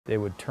They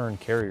would turn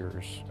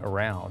carriers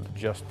around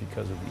just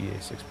because of the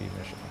EA-6B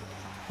mission.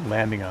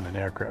 Landing on an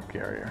aircraft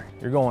carrier.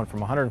 You're going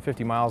from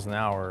 150 miles an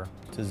hour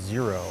to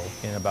 0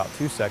 in about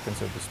 2 seconds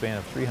over the span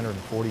of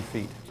 340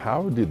 feet.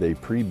 How do they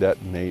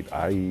pre-detonate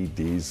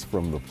IEDs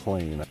from the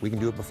plane? We can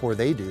do it before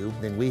they do,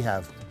 then we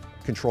have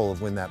control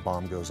of when that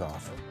bomb goes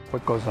off.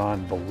 What goes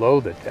on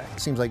below the deck? It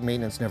seems like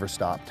maintenance never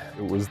stopped.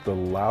 It was the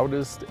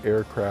loudest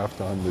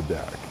aircraft on the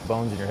deck.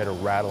 Bones in your head are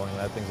rattling,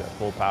 that thing's at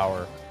full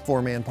power.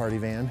 4-man party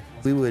van.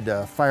 We would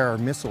fire our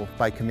missile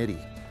by committee.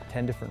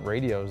 10 different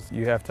radios.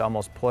 You have to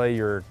almost play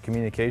your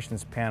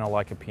communications panel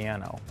like a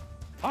piano.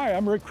 Hi,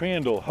 I'm Rick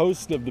Crandall,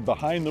 host of the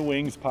Behind the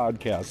Wings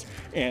podcast,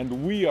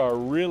 and we are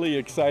really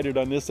excited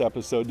on this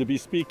episode to be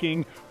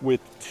speaking with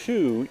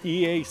two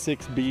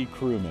EA-6B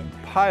crewmen,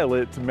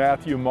 pilot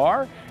Matthew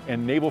Maher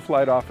and Naval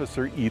Flight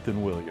Officer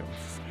Ethan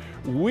Williams.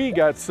 We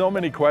got so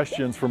many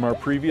questions from our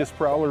previous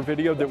Prowler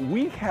video that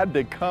we had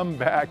to come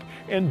back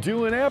and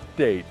do an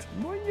update.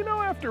 Well, you know,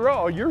 after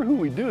all, you're who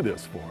we do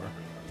this for.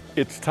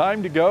 It's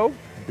time to go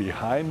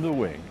behind the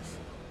wings.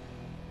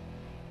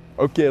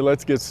 Okay,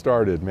 let's get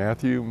started.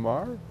 Matthew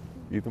Maher,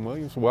 Ethan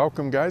Williams,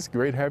 welcome guys.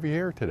 Great to have you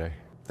here today.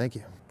 Thank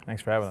you.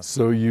 Thanks for having us.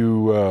 So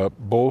you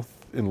both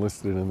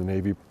enlisted in the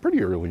Navy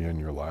pretty early in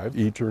your life.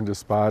 Each earned a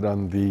spot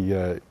on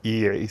the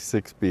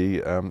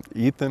EA-6B.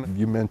 Ethan,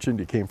 you mentioned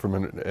you came from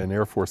an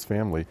Air Force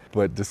family,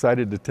 but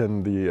decided to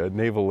attend the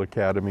Naval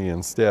Academy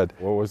instead.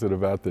 What was it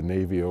about the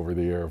Navy over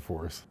the Air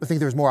Force? I think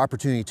there was more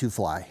opportunity to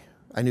fly.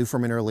 I knew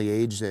from an early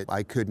age that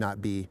I could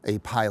not be a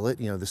pilot,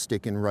 you know, the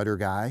stick and rudder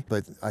guy,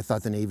 but I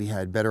thought the Navy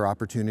had better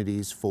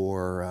opportunities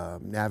for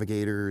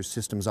navigators,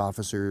 systems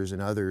officers,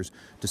 and others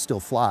to still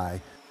fly,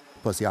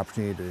 plus the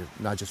opportunity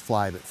to not just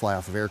fly, but fly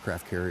off of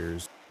aircraft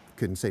carriers.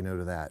 Couldn't say no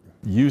to that.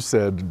 You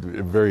said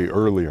very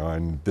early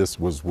on this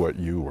was what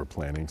you were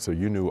planning, so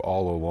you knew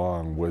all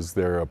along. Was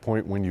there a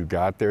point when you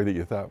got there that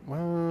you thought,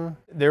 well...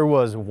 There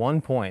was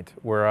one point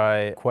where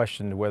I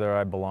questioned whether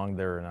I belonged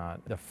there or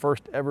not. The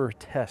first ever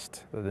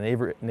test that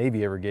the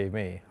Navy ever gave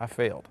me, I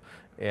failed.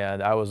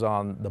 And I was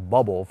on the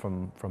bubble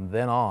from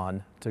then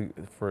on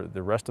for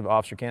the rest of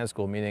officer candidate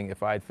school, meaning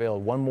if I had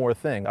failed one more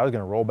thing, I was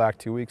going to roll back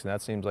 2 weeks, and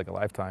that seems like a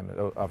lifetime at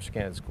officer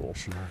candidate school.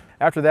 Sure.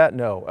 After that,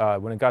 no.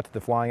 When it got to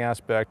the flying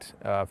aspect,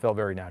 felt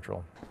very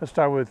natural. Let's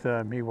start with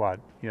MEWAT.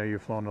 You know,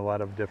 you've flown a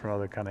lot of different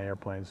other kind of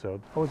airplanes, so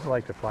what was it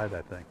like to fly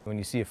that thing? When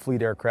you see a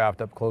fleet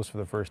aircraft up close for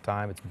the first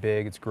time, it's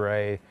big, it's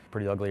gray,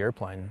 pretty ugly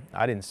airplane.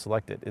 I didn't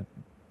select it.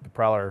 The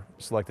Prowler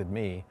selected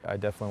me. I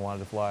definitely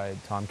wanted to fly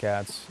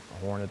Tomcats,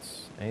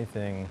 Hornets,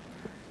 anything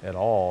at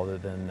all other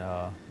than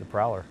the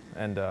Prowler,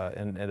 and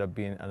ended up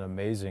being an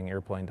amazing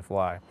airplane to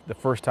fly. The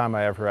first time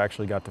I ever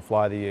actually got to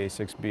fly the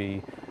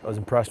EA-6B, I was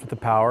impressed with the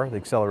power, the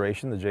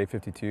acceleration. The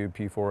J52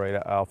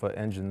 P48 Alpha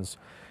engines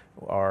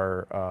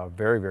are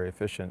very, very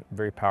efficient,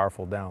 very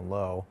powerful down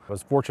low. I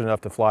was fortunate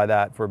enough to fly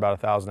that for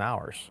about 1,000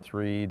 hours.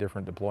 3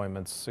 different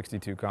deployments,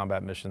 62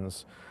 combat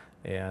missions,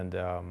 and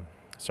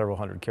several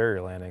hundred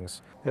carrier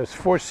landings. There's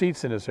 4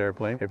 seats in this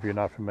airplane, if you're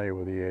not familiar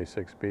with the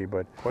EA-6B,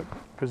 but what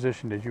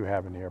position did you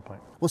have in the airplane?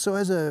 Well, so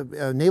as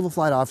a naval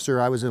flight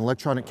officer, I was an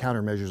electronic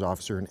countermeasures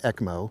officer in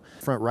ECMO.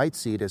 Front right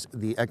seat is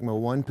the ECMO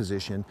 1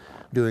 position,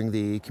 doing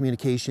the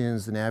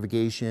communications, the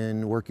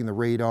navigation, working the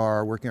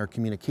radar, working our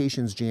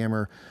communications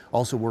jammer,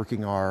 also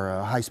working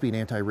our high-speed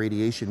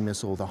anti-radiation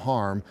missile, the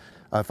HARM.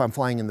 If I'm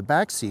flying in the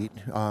back seat,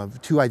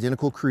 2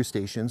 identical crew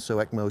stations, so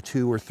ECMO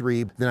 2 or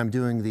 3, then I'm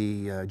doing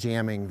the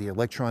jamming, the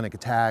electronic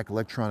attack,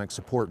 electronic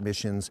support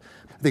missions.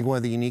 I think one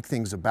of the unique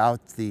things about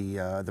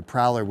the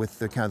Prowler with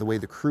the kind of the way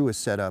the crew is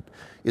set up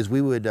is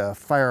we would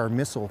fire our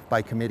missile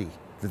by committee.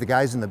 The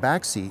guys in the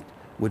back seat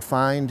would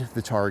find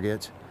the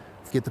target,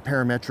 get the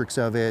parametrics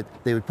of it,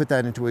 they would put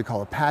that into what we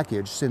call a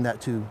package, send that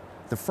to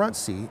the front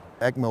seat.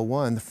 ECMO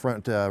 1, the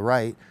front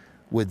right,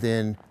 would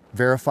then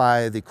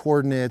verify the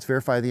coordinates,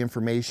 verify the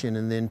information,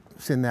 and then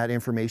send that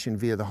information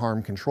via the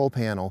HARM control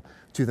panel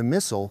to the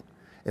missile.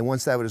 And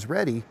once that was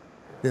ready,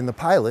 then the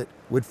pilot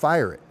would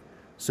fire it.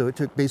 So it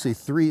took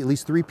basically at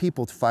least three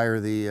people to fire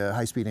the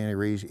high-speed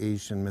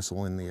anti-radiation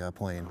missile in the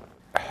plane.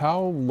 How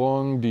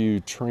long do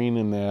you train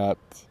in that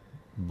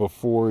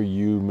before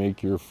you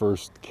make your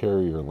first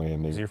carrier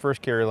landing? Your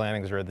first carrier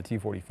landings are at the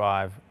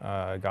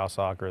T-45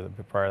 Goshawk, or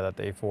prior to that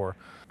the A-4.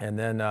 And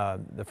then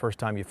the first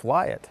time you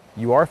fly it,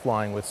 you are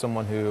flying with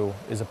someone who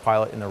is a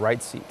pilot in the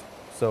right seat.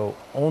 So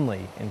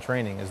only in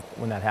training is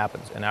when that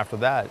happens. And after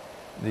that,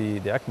 the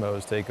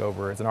ECMOs take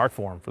over. It's an art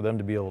form for them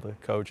to be able to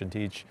coach and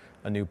teach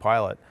a new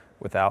pilot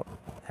without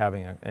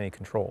having any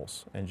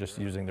controls and just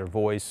using their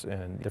voice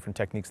and different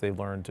techniques they've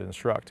learned to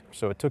instruct.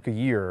 So it took a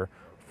year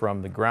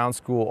from the ground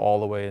school all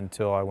the way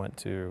until I went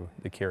to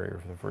the carrier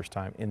for the first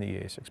time in the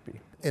EA-6B.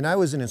 And I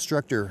was an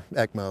instructor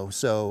ECMO,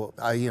 so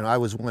I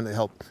was one that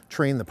helped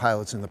train the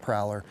pilots in the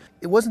Prowler.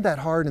 It wasn't that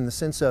hard in the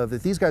sense of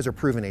that these guys are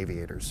proven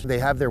aviators. They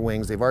have their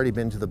wings, they've already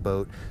been to the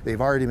boat,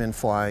 they've already been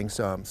flying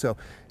some. So,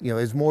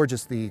 it's more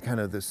just the kind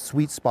of the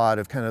sweet spot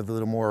of kind of the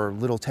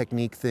little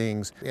technique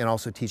things and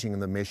also teaching them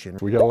the mission.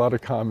 We got a lot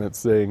of comments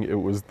saying it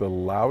was the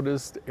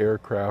loudest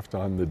aircraft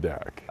on the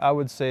deck. I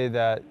would say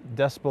that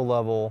decibel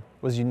level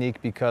was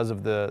unique because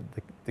of the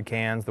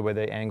cans, the way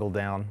they angled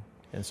down.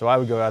 And so I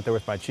would go out there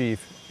with my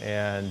chief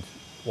and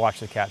watch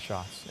the cat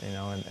shots,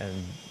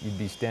 and you'd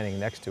be standing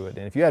next to it.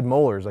 And if you had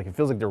molars, like it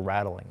feels like they're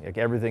rattling. Like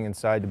everything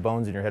inside the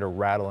bones in your head are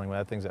rattling when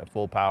that thing's at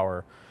full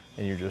power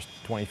and you're just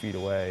 20 feet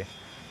away.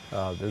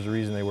 There's a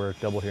reason they wear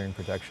double hearing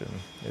protection.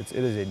 It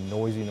is a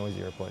noisy,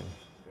 noisy airplane.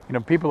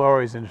 People are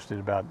always interested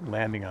about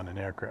landing on an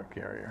aircraft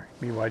carrier.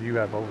 Meanwhile, you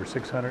have over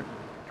 600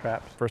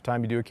 traps. First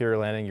time you do a carrier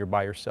landing, you're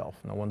by yourself.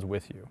 No one's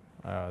with you.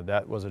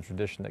 That was a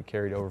tradition that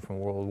carried over from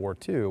World War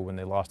II when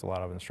they lost a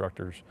lot of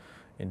instructors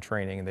in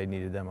training and they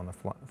needed them on the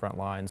front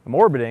lines. I'm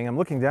orbiting, I'm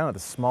looking down at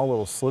this small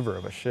little sliver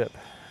of a ship,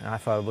 and I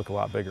thought it would look a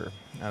lot bigger.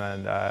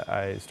 And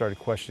I started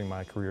questioning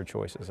my career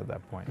choices at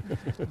that point.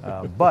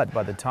 But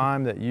by the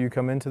time that you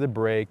come into the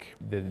break,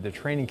 the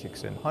training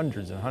kicks in.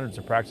 Hundreds and hundreds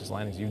of practice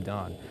landings you've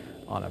done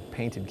on a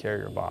painted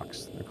carrier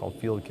box. They're called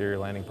field carrier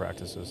landing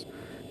practices.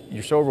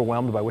 You're so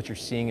overwhelmed by what you're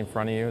seeing in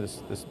front of you,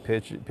 this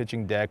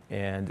pitching deck,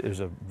 and there's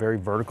a very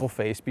vertical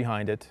face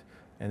behind it,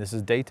 and this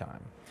is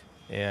daytime.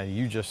 And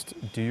you just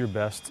do your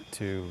best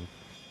to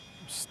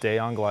stay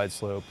on glide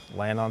slope,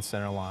 land on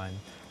center line,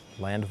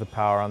 land with the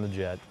power on the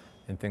jet,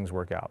 and things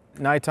work out.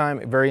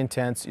 Nighttime, very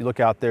intense. You look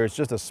out there, it's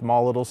just a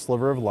small little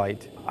sliver of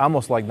light. I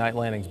almost like night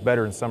landings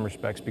better in some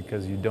respects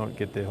because you don't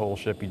get the whole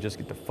ship, you just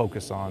get to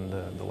focus on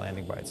the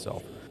landing by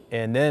itself.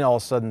 And then all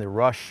of a sudden the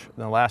rush,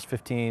 in the last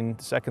 15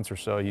 seconds or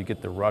so, you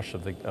get the rush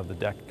of the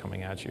deck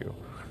coming at you.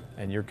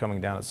 And you're coming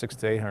down at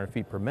 600 to 800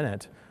 feet per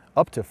minute,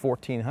 up to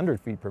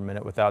 1,400 feet per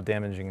minute without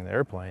damaging the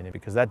airplane,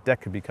 because that deck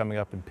could be coming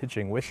up and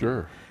pitching with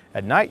you.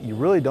 At night, you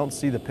really don't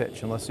see the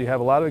pitch unless you have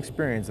a lot of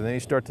experience, and then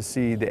you start to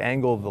see the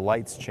angle of the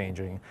lights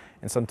changing,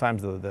 and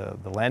sometimes the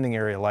landing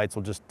area lights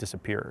will just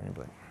disappear. And you'll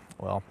be like,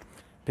 well,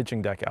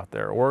 pitching deck out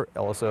there. Or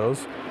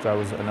LSOs, because I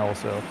was an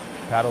LSO,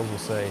 paddles will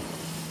say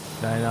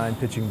 99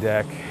 pitching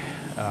deck,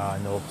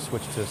 and they'll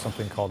switch to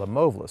something called a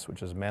moveless,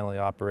 which is a manually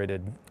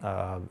operated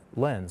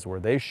lens, where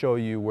they show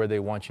you where they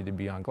want you to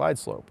be on glide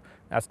slope.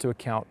 That's to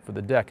account for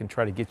the deck and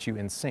try to get you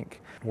in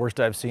sync. Worst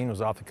I've seen was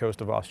off the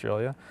coast of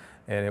Australia,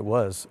 and it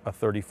was a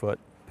 30-foot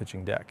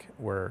pitching deck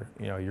where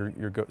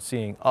you're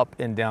seeing up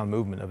and down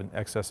movement of an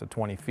excess of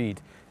 20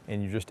 feet,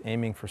 and you're just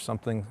aiming for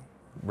something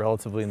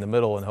relatively in the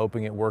middle and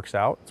hoping it works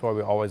out. That's why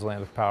we always land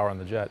with power on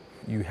the jet.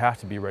 You have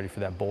to be ready for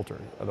that bolter,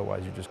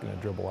 otherwise you're just going to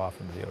dribble off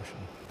into the ocean.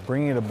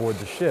 Bringing it aboard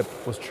the ship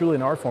was truly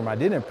an art form. I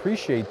didn't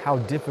appreciate how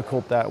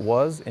difficult that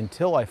was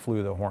until I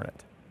flew the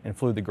Hornet and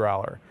flew the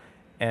Growler,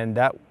 and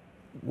that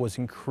was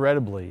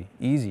incredibly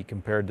easy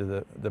compared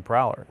to the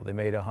Prowler. They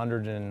made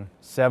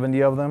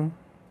 170 of them,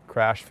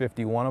 crashed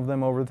 51 of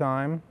them over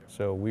time,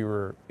 so we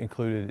were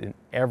included in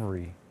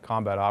every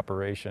combat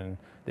operation.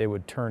 They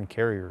would turn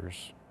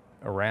carriers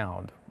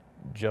around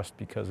just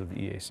because of the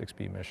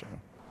EA-6B mission.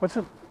 What's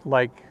it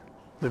like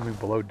living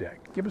below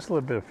deck? Give us a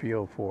little bit of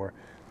feel for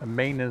the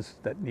maintenance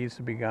that needs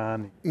to be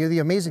gone. The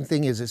amazing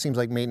thing is it seems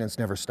like maintenance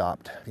never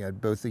stopped. You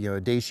had both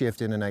a day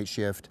shift and a night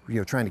shift,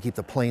 trying to keep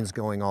the planes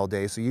going all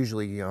day. So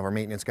usually our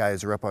maintenance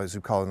guys are up, as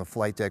we call it, on the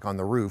flight deck on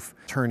the roof,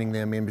 turning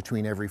them in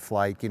between every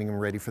flight, getting them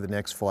ready for the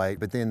next flight.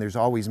 But then there's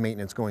always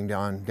maintenance going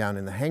down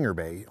in the hangar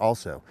bay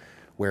also,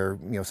 where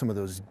some of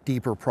those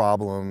deeper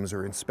problems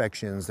or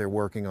inspections they're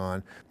working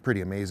on.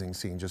 Pretty amazing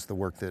seeing just the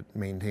work that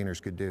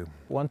maintainers could do.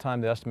 One time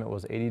the estimate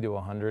was 80 to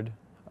 100,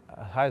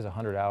 as high as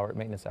 100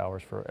 maintenance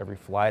hours for every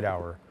flight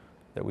hour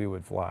that we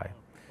would fly.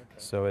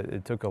 So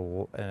it took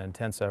an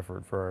intense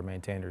effort for our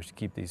maintainers to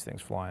keep these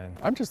things flying.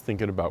 I'm just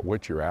thinking about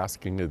what you're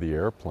asking of the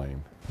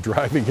airplane,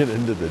 driving it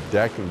into the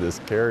deck of this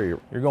carrier.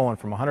 You're going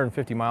from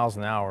 150 miles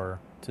an hour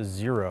to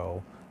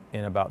 0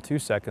 in about 2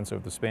 seconds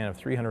over the span of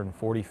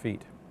 340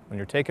 feet. When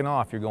you're taking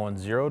off, you're going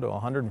 0 to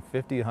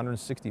 150,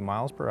 160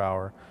 miles per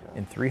hour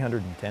in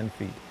 310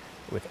 feet.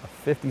 With a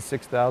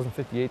 56,000,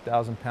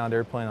 58,000 pound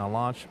airplane on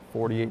launch,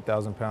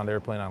 48,000 pound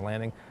airplane on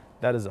landing,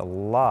 that is a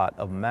lot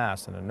of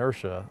mass and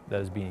inertia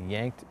that is being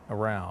yanked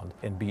around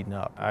and beaten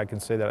up. I can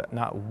say that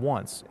not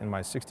once in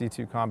my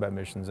 62 combat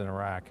missions in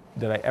Iraq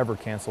did I ever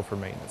cancel for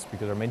maintenance,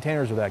 because our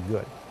maintainers are that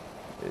good.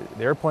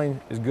 The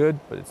airplane is good,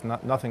 but it's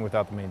nothing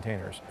without the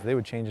maintainers. They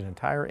would change an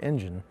entire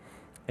engine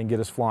and get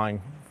us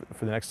flying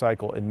for the next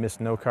cycle and miss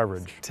no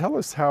coverage. Tell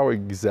us how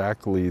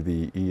exactly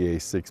the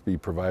EA-6B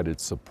provided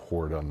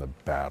support on the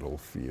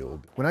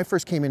battlefield. When I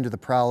first came into the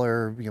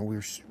Prowler, we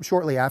were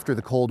shortly after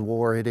the Cold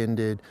War had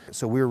ended,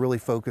 so we were really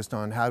focused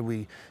on how do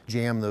we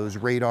jam those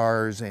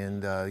radars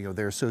and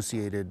their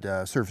associated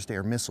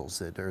surface-to-air missiles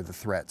that are the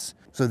threats.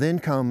 So then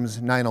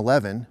comes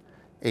 9/11,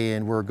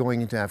 and we're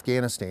going into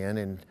Afghanistan,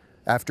 and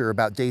after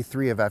about day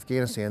 3 of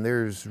Afghanistan,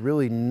 there's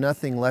really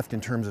nothing left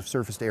in terms of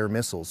surface-to-air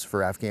missiles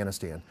for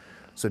Afghanistan.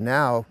 So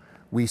now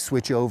we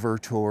switch over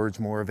towards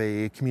more of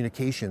a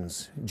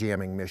communications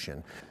jamming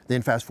mission.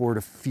 Then fast forward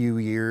a few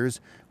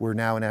years, we're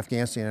now in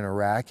Afghanistan and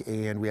Iraq,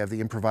 and we have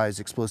the improvised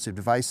explosive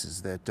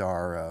devices that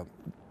are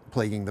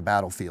plaguing the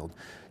battlefield.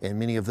 And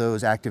many of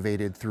those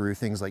activated through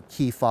things like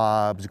key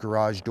fobs,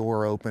 garage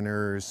door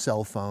openers,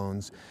 cell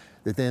phones,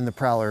 that then the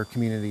Prowler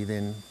community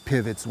then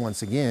pivots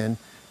once again.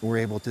 We're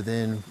able to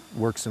then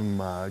work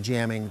some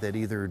jamming that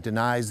either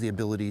denies the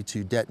ability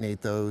to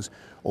detonate those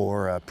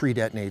or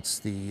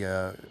pre-detonates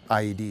the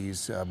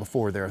IEDs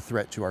before they're a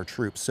threat to our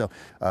troops. So,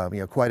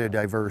 quite a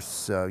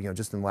diverse,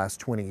 just in the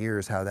last 20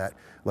 years, how that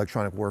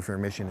electronic warfare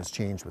mission has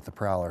changed with the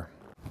Prowler.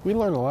 We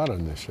learn a lot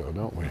on this show,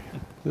 don't we?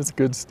 It's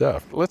good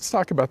stuff. Let's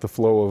talk about the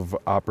flow of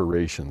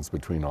operations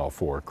between all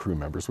 4 crew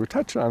members. We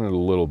touched on it a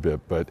little bit,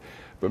 but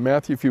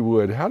Matthew, if you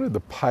would, how did the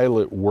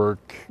pilot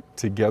work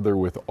together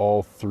with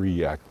all 3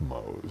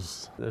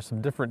 ECMOs? There's some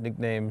different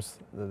nicknames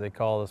that they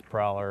call this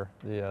Prowler.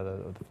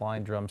 The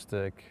flying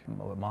drumstick,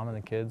 Mom and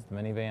the Kids, the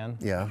minivan.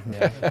 Yeah.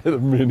 The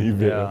minivan.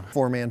 Yeah.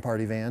 4-man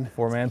party van.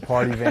 4-man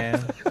party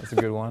van, that's a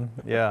good one.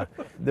 Yeah,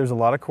 there's a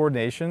lot of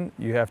coordination.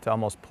 You have to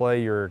almost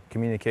play your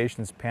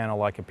communications panel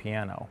like a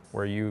piano,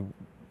 where you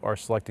are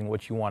selecting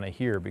what you want to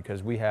hear,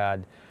 because we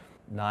had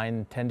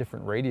 9, 10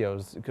 different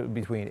radios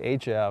between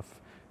HF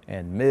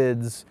and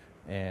mids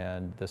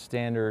and the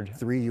standard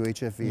 3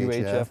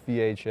 UHF,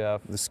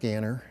 VHF, the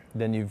scanner.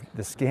 Then you've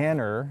the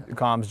scanner,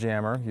 comms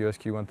jammer,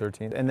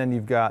 USQ-113, and then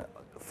you've got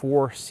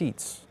 4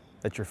 seats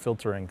that you're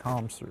filtering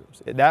comms through.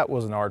 That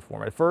was an art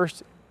form. At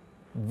first,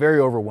 very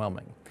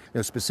overwhelming.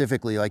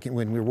 Specifically, like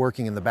when we were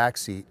working in the back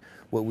seat,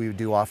 what we would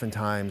do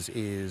oftentimes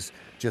is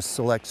just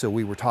select, so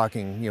we were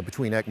talking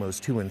between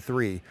ECMOs 2 and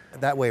 3.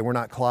 That way we're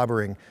not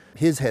clobbering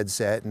his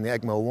headset and the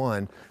ECMO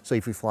 1,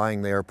 safely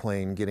flying the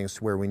airplane, getting us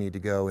to where we need to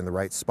go in the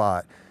right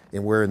spot.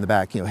 And we're in the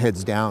back,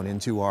 heads down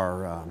into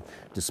our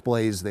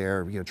displays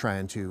there,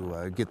 trying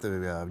to get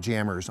the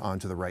jammers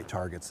onto the right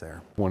targets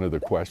there. One of the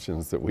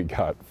questions that we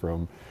got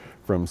from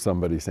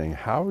somebody saying,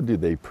 how do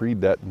they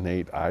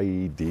pre-detonate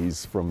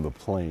IEDs from the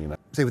plane?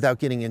 Say, without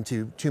getting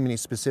into too many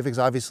specifics,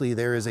 obviously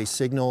there is a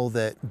signal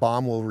that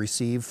bomb will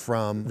receive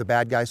from the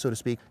bad guy, so to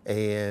speak,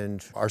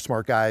 and our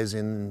smart guys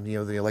in the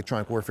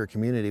electronic warfare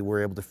community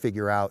were able to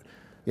figure out,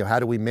 how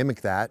do we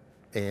mimic that,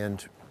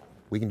 and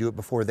we can do it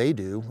before they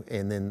do,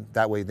 and then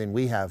that way then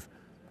we have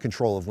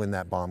control of when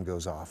that bomb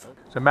goes off.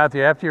 So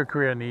Matthew, after your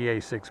career in the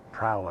EA-6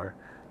 Prowler,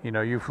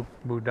 you've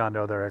moved on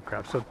to other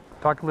aircraft. So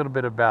talk a little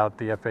bit about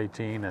the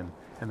F-18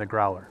 and the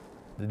Growler.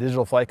 The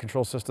digital flight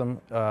control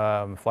system,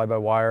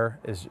 fly-by-wire,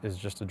 is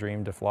just a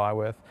dream to fly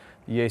with.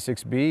 The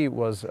EA-6B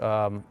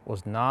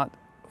was not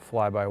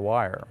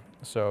fly-by-wire,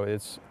 so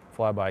it's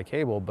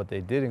fly-by-cable, but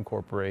they did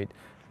incorporate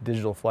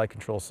digital flight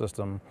control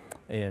system.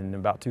 In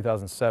about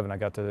 2007, I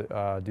got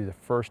to do the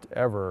first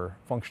ever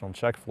functional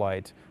check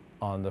flight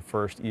on the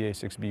first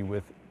EA-6B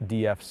with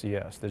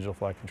DFCS, digital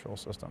flight control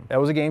system. That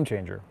was a game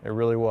changer, it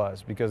really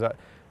was, because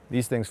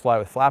these things fly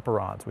with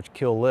flaperons, which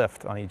kill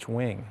lift on each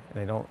wing.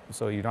 And they don't,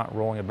 so you're not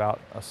rolling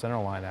about a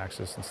centerline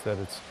axis. Instead,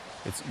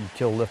 you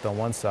kill lift on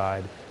one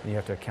side, and you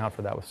have to account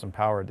for that with some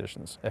power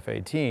additions.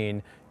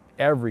 F-18,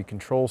 every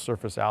control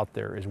surface out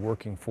there is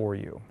working for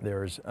you.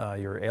 There's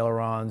your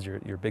ailerons,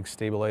 your big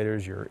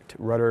stabilators, your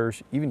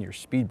rudders, even your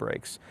speed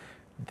brakes.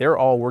 They're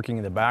all working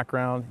in the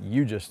background.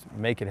 You just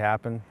make it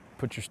happen.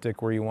 Put your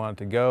stick where you want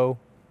it to go,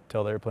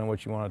 tell the airplane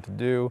what you want it to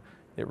do,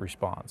 it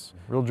responds.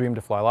 Real dream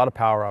to fly. A lot of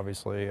power,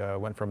 obviously.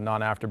 Went from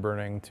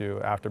non-afterburning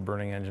to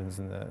afterburning engines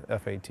in the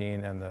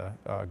F-18 and the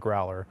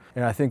Growler.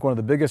 And I think one of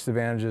the biggest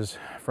advantages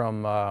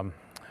from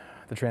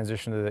the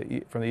transition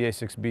to from the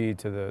EA-6B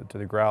to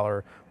the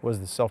Growler was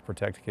the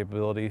self-protect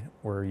capability,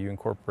 where you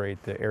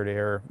incorporate the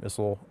air-to-air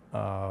missile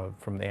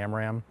from the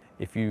AMRAAM.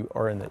 If you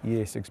are in the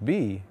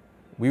EA-6B,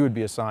 we would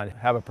be assigned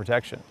have a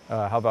protection,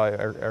 high-value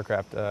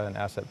aircraft and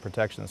asset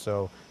protection.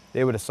 So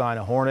they would assign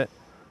a Hornet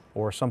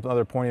or some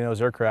other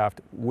pointy-nose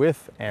aircraft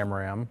with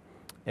AMRAAM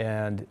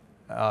and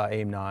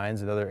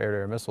AIM-9s and other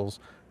air-to-air missiles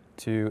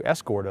to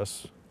escort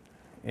us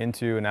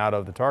into and out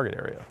of the target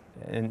area.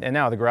 And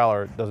now the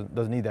Growler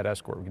doesn't need that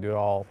escort. We can do it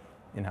all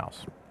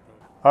in-house.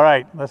 All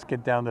right, let's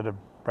get down to the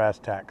brass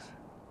tacks.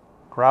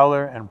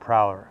 Growler and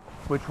Prowler,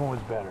 which one was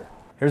better?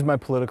 Here's my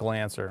political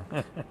answer.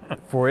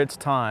 For its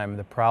time,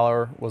 the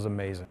Prowler was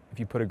amazing. If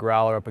you put a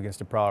Growler up against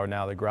a Prowler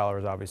now, the Growler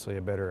is obviously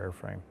a better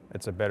airframe.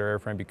 It's a better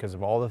airframe because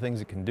of all the things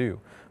it can do,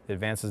 the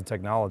advances in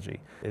technology.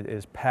 It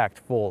is packed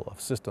full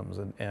of systems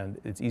and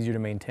it's easier to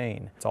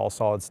maintain. It's all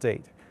solid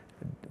state.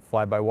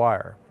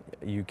 Fly-by-wire.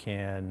 You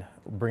can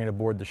bring it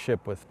aboard the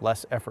ship with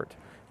less effort.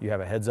 You have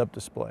a heads-up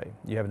display.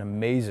 You have an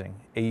amazing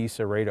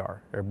AESA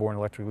radar, Airborne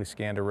Electrically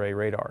Scanned Array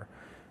radar.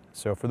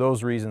 So for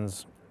those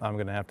reasons, I'm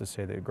going to have to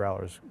say that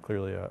Growler is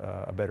clearly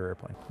a better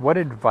airplane. What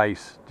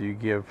advice do you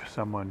give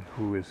someone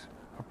who is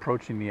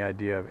approaching the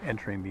idea of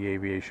entering the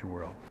aviation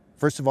world?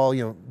 First of all,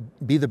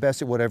 be the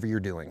best at whatever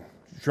you're doing.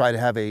 Try to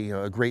have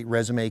a great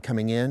resume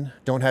coming in.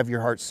 Don't have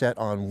your heart set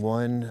on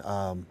one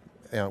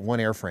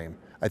airframe.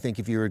 I think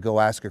if you were to go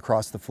ask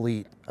across the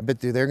fleet, I bet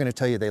they're going to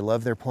tell you they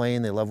love their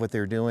plane, they love what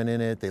they're doing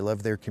in it, they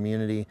love their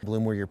community,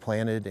 bloom where you're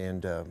planted,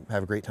 and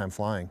have a great time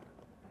flying.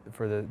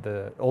 For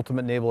the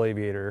ultimate naval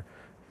aviator,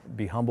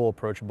 be humble,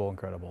 approachable, and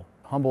credible.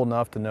 Humble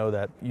enough to know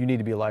that you need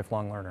to be a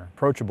lifelong learner.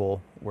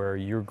 Approachable, where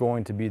you're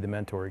going to be the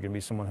mentor. You're going to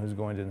be someone who's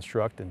going to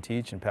instruct and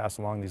teach and pass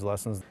along these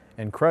lessons.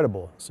 And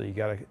credible, so you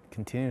got to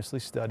continuously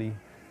study,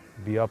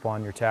 be up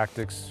on your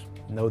tactics,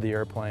 know the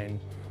airplane,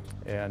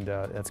 and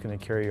that's going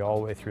to carry you all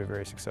the way through a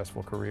very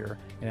successful career.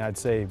 And I'd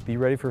say be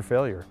ready for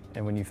failure.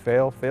 And when you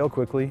fail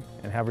quickly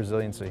and have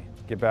resiliency.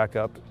 Get back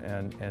up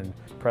and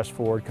press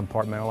forward,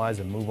 compartmentalize,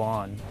 and move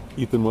on.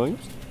 Ethan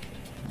Williams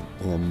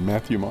and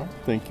Matthew Maher,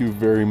 thank you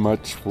very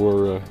much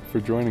for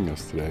joining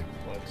us today.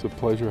 It's a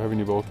pleasure having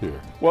you both here.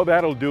 Well,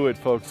 that'll do it,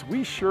 folks.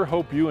 We sure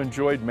hope you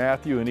enjoyed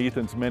Matthew and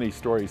Ethan's many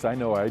stories. I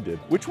know I did.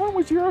 Which one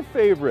was your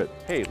favorite?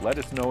 Hey, let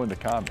us know in the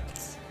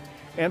comments.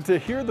 And to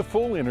hear the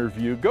full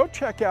interview, go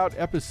check out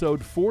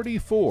episode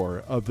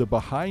 44 of the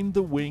Behind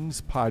the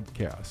Wings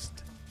podcast.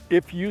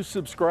 If you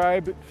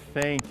subscribe,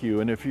 thank you.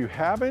 And if you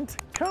haven't,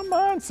 come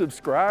on,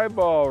 subscribe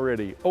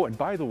already. Oh, and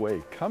by the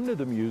way, come to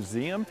the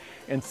museum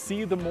and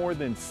see the more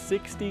than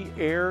 60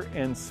 air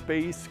and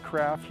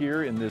spacecraft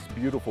here in this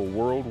beautiful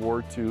World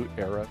War II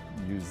era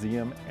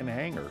museum and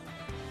hangar.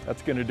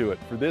 That's going to do it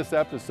for this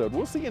episode.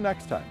 We'll see you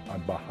next time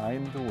on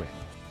Behind the Wings.